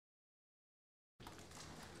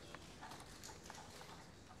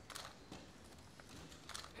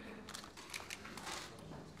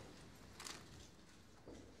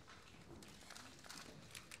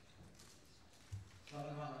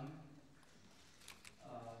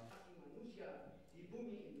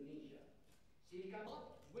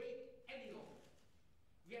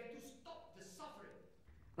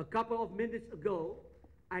couple of minutes ago,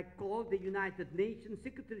 I called the United Nations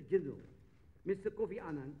Secretary General, Mr. Kofi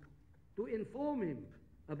Annan, to inform him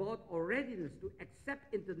about our readiness to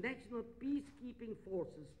accept international peacekeeping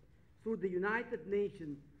forces through the United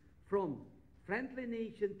Nations from friendly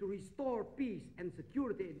nation to restore peace and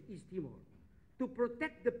security in East Timor, to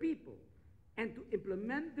protect the people, and to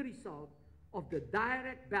implement the result of the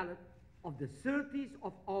direct ballot of the 30th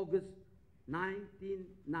of August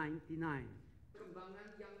 1999. Perkembangan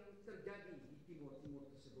yang terjadi di Timor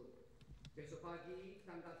tersebut besok pagi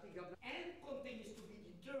tanggal 13 and continues to be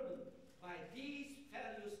determined by these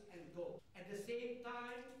values and goals. At the same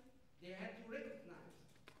time, they had to recognize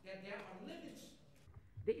that there are limits.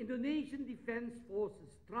 The Indonesian Defense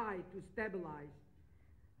Forces tried to stabilize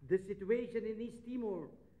the situation in East Timor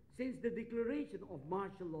since the declaration of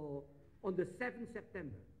martial law on the 7th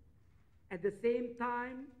September. At the same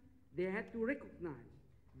time, they had to recognize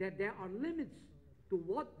that there are limits to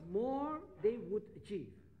what more they would achieve.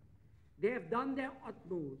 They have done their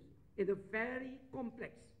utmost in a very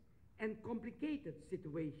complex and complicated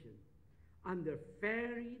situation under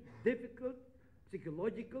very difficult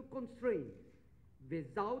psychological constraints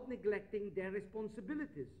without neglecting their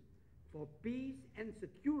responsibilities for peace and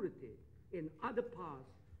security in other parts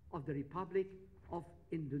of the Republic of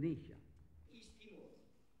Indonesia. East Timor,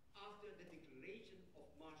 after the declaration of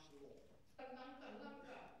martial law,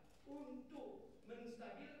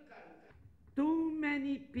 too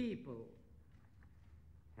many people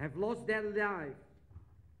have lost their life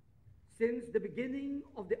since the beginning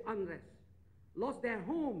of the unrest, lost their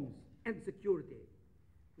homes and security.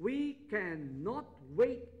 We cannot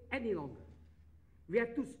wait any longer. We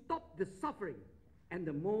have to stop the suffering and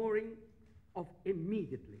the mourning of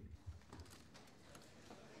immediately.